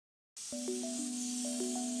I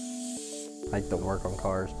like to work on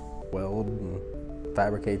cars, weld and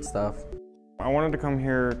fabricate stuff. I wanted to come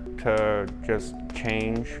here to just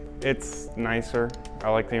change. It's nicer. I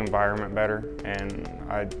like the environment better, and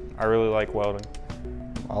I really like welding.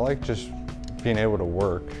 I like just being able to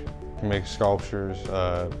work, make sculptures,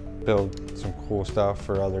 build some cool stuff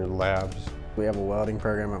for other labs. We have a welding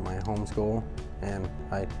program at my home school, and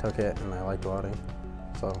I took it and I liked welding,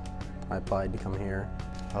 so I applied to come here.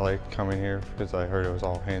 I like coming here because I heard it was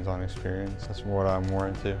all hands-on experience. That's what I'm more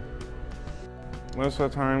into. Most of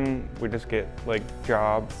the time, we just get like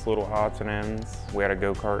jobs, little odds and ends. We had a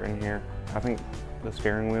go-kart in here. I think the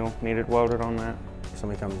steering wheel needed welded on that.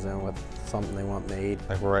 Somebody comes in with something they want made.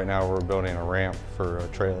 Like right now, we're building a ramp for a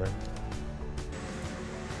trailer.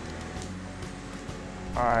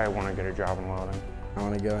 I want to get a job in welding. I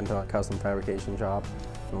want to go into a custom fabrication shop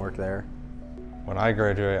and work there. When I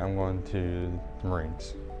graduate, I'm going to the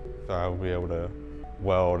Marines. So I will be able to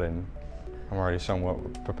weld, and I'm already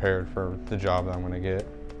somewhat prepared for the job that I'm going to get.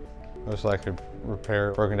 Most likely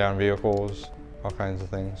repair broken down vehicles, all kinds of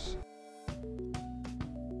things.